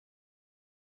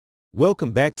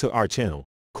Welcome back to our channel,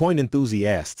 Coin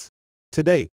Enthusiasts.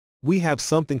 Today, we have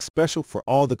something special for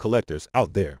all the collectors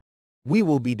out there. We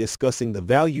will be discussing the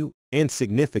value and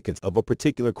significance of a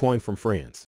particular coin from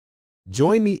France.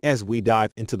 Join me as we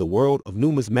dive into the world of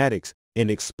numismatics and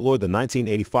explore the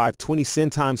 1985 20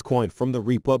 centimes coin from the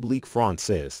République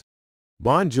Française.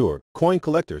 Bonjour, coin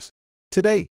collectors.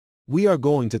 Today, we are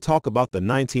going to talk about the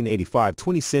 1985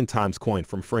 20 centimes coin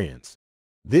from France.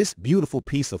 This beautiful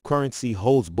piece of currency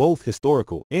holds both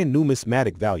historical and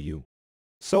numismatic value.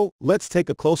 So let's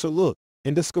take a closer look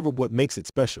and discover what makes it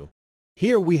special.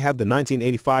 Here we have the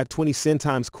 1985 20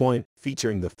 centimes coin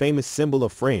featuring the famous symbol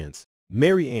of France,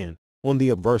 Mary Ann, on the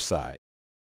obverse side.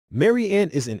 Mary Ann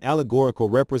is an allegorical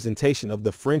representation of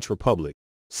the French Republic,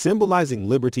 symbolizing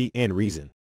liberty and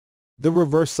reason. The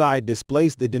reverse side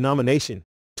displays the denomination,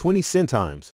 20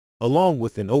 centimes, along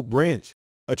with an oak branch,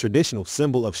 a traditional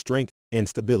symbol of strength and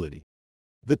stability.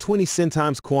 The 20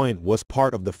 centimes coin was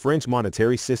part of the French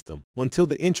monetary system until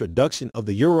the introduction of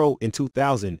the euro in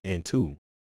 2002.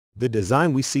 The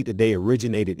design we see today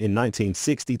originated in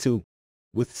 1962,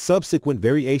 with subsequent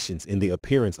variations in the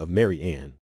appearance of Mary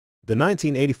Ann. The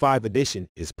 1985 edition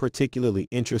is particularly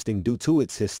interesting due to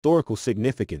its historical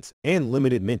significance and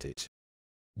limited mintage.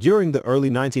 During the early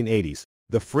 1980s,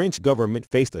 the French government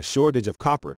faced a shortage of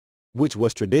copper, which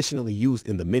was traditionally used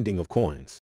in the minting of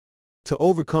coins. To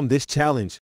overcome this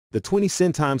challenge, the 20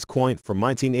 centimes coin from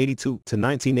 1982 to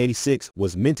 1986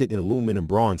 was minted in aluminum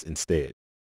bronze instead.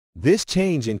 This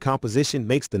change in composition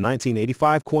makes the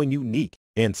 1985 coin unique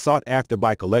and sought after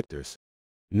by collectors.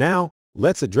 Now,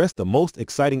 let's address the most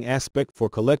exciting aspect for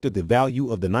collectors: the value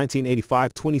of the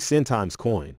 1985 20 centimes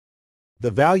coin.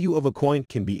 The value of a coin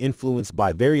can be influenced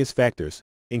by various factors,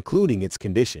 including its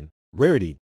condition,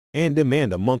 rarity, and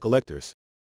demand among collectors.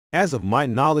 As of my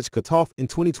knowledge cutoff in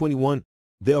 2021,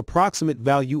 the approximate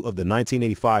value of the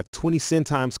 1985 20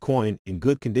 centimes coin in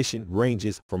good condition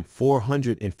ranges from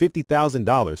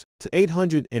 $450,000 to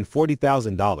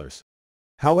 $840,000.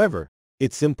 However,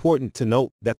 it's important to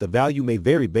note that the value may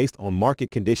vary based on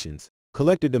market conditions,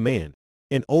 collector demand,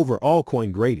 and overall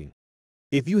coin grading.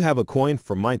 If you have a coin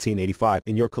from 1985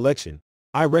 in your collection,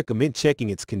 I recommend checking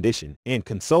its condition and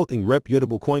consulting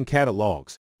reputable coin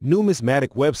catalogs,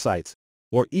 numismatic websites,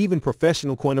 or even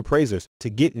professional coin appraisers to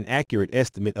get an accurate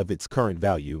estimate of its current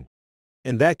value.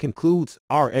 And that concludes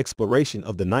our exploration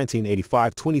of the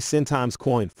 1985 20 centimes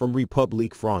coin from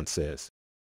République Française.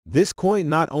 This coin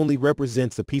not only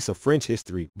represents a piece of French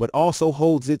history but also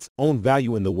holds its own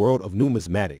value in the world of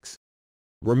numismatics.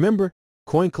 Remember,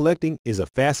 coin collecting is a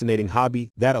fascinating hobby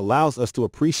that allows us to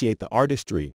appreciate the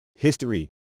artistry, history,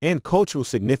 and cultural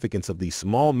significance of these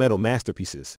small metal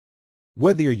masterpieces.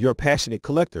 Whether you're a passionate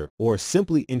collector or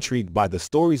simply intrigued by the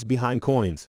stories behind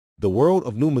coins, the world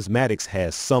of numismatics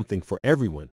has something for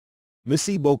everyone.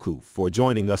 Merci beaucoup for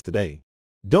joining us today.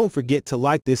 Don't forget to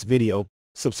like this video,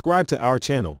 subscribe to our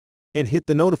channel, and hit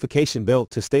the notification bell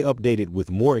to stay updated with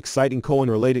more exciting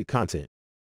coin-related content.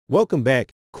 Welcome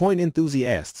back, coin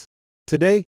enthusiasts.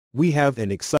 Today, we have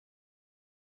an exciting